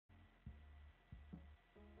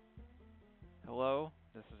Hello,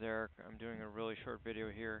 this is Eric. I'm doing a really short video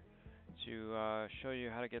here to show you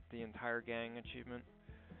how to get the entire gang achievement.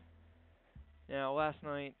 Now, last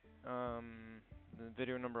night, the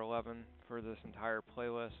video number 11 for this entire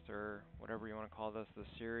playlist, or whatever you want to call this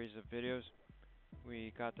series of videos,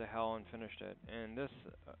 we got to hell and finished it. And this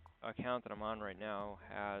account that I'm on right now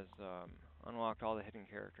has unlocked all the hidden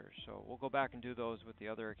characters. So we'll go back and do those with the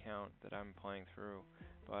other account that I'm playing through.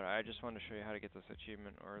 But I just wanted to show you how to get this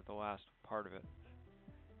achievement, or the last part of it.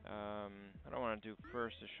 What I want to do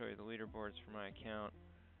first is show you the leaderboards for my account.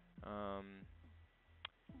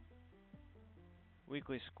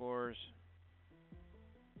 Weekly scores.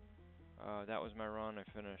 That was my run. I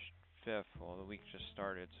finished 5th. Well, the week just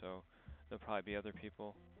started, so there'll probably be other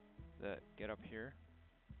people that get up here.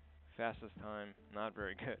 Fastest time, not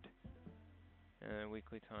very good. And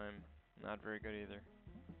weekly time, not very good either.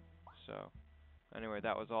 So, anyway,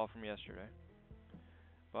 that was all from yesterday.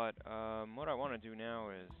 But what I want to do now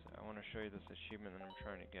is I want to show you this achievement that I'm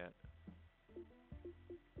trying to get,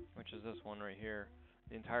 which is this one right here.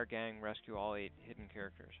 The entire gang rescue all 8 hidden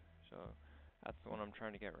characters. So that's the one I'm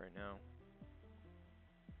trying to get right now.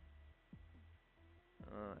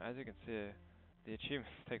 As you can see, the achievements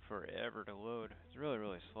take forever to load. It's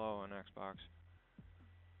really slow on Xbox.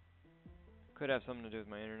 Could have something to do with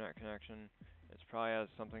my internet connection. It probably has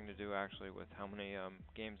something to do actually with how many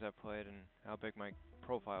games I've played and how big my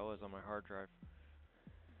profile is on my hard drive.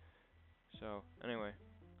 So anyway,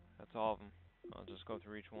 that's all of them. I'll just go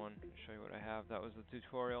through each one and show you what I have. That was the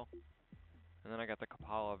tutorial. And then I got the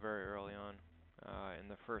Kapala very early on in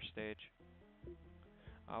the first stage.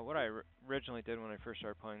 What I originally did when I first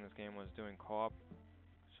started playing this game was doing co-op.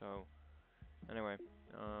 So anyway,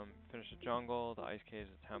 finished the jungle, the ice caves,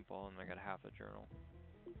 the temple, and I got half the journal.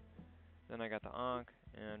 Then I got the Ankh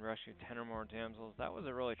and rescued 10 or more damsels. That was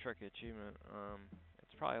a really tricky achievement.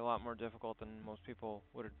 It's probably a lot more difficult than most people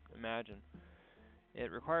would imagine.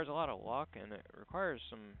 It requires a lot of luck, and it requires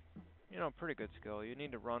some, pretty good skill. You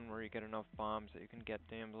need to run where you get enough bombs that you can get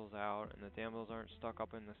damsels out, and the damsels aren't stuck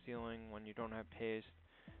up in the ceiling when you don't have paste.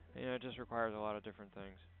 It just requires a lot of different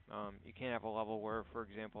things. You can't have a level where, for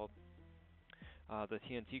example, the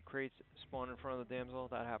TNT crates spawn in front of the damsel.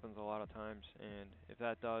 That happens a lot of times, and if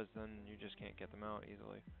that does, then you just can't get them out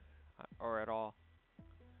easily, or at all.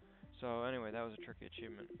 So anyway, that was a tricky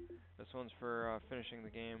achievement. This one's for finishing the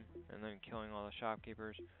game and then killing all the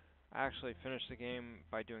shopkeepers. I actually finished the game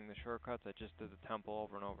by doing the shortcuts. I just did the temple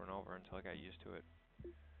over and over and over until I got used to it.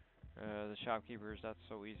 The shopkeepers, that's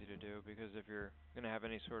so easy to do, because if you're going to have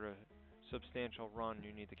any sort of substantial run,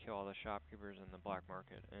 you need to kill all the shopkeepers in the black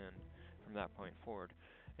market, and from that point forward.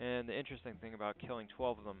 And the interesting thing about killing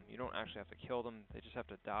 12 of them, you don't actually have to kill them, they just have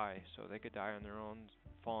to die. So they could die on their own,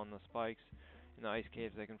 fall in the spikes. In the ice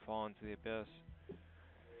caves, they can fall into the abyss.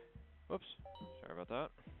 Whoops, sorry about that.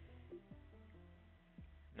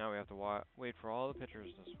 Now we have to wait for all the pictures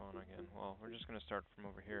to spawn again. Well, we're just going to start from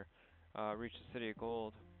over here. Reach the City of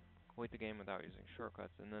Gold, complete the game without using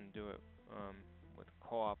shortcuts, and then do it with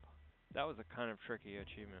co-op. That was a kind of tricky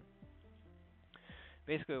achievement.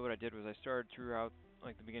 Basically what I did was I started throughout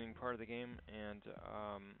like the beginning part of the game and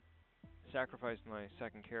sacrificed my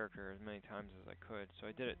second character as many times as I could. So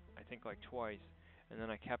I did it, I think, like twice, and then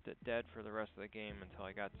I kept it dead for the rest of the game until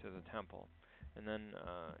I got to the temple. And then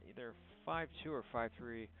either 5-2 or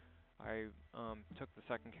 5-3, I took the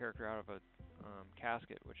second character out of a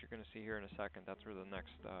casket, which you're going to see here in a second. That's where the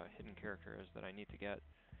next hidden character is that I need to get.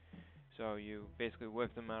 So you basically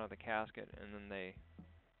whip them out of the casket, and then they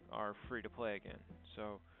are free to play again.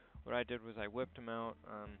 So what I did was I whipped them out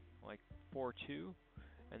on like 4-2,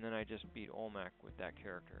 and then I just beat Olmec with that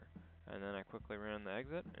character. And then I quickly ran the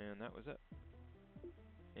exit, and that was it.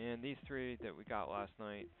 And these 3 that we got last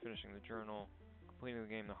night, finishing the journal, completing the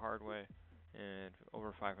game the hard way, and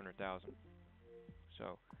over 500,000.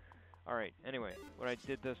 So, alright, anyway, what I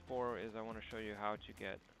did this for is I want to show you how to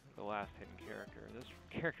get the last hidden character. This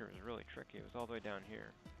character is really tricky. It was all the way down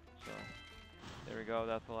here. So, there we go.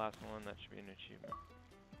 That's the last one. That should be an achievement.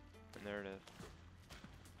 And there it is.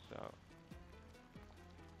 So,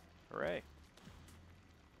 hooray.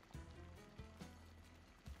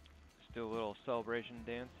 Let's do a little celebration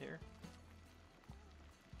dance here.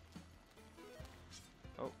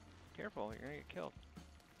 Oh, careful. You're going to get killed.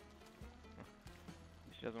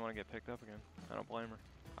 She doesn't want to get picked up again. I don't blame her.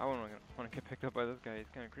 I wouldn't want to get picked up by this guy. He's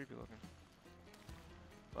kind of creepy looking.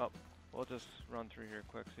 Well, we'll just run through here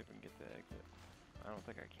quick, see if we can get the exit. I don't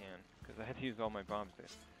think I can, because I had to use all my bombs to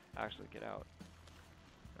actually get out.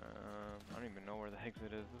 I don't even know where the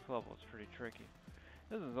exit is. This level is pretty tricky.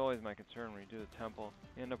 This is always my concern when you do the temple.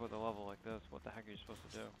 You end up with a level like this. What the heck are you supposed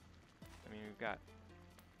to do? I mean, we've got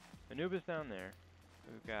Anubis down there.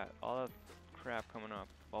 We've got all that crap coming up,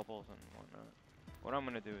 bubbles and whatnot. What I'm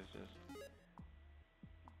gonna do is just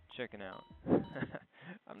chicken out.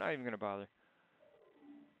 I'm not even gonna bother.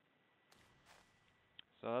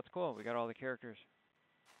 So that's cool. We got all the characters.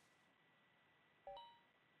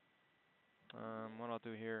 What I'll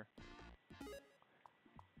do here,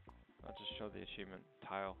 I'll just show the achievement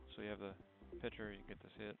tile. So you have the picture, you get to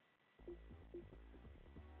see it.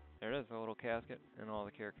 There it is, the little casket and all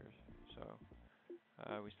the characters. So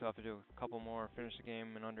we still have to do a couple more, finish the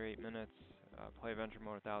game in under 8 minutes, play adventure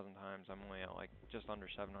mode 1,000 times. I'm only at like just under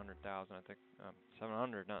 700,000. I think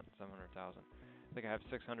 700, not 700,000. I think I have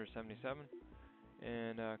 677.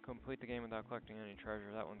 And complete the game without collecting any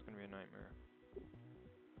treasure. That one's gonna be a nightmare.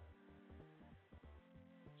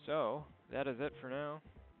 So that is it for now.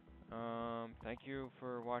 Thank you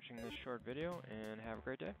for watching this short video, and have a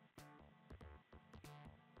great day.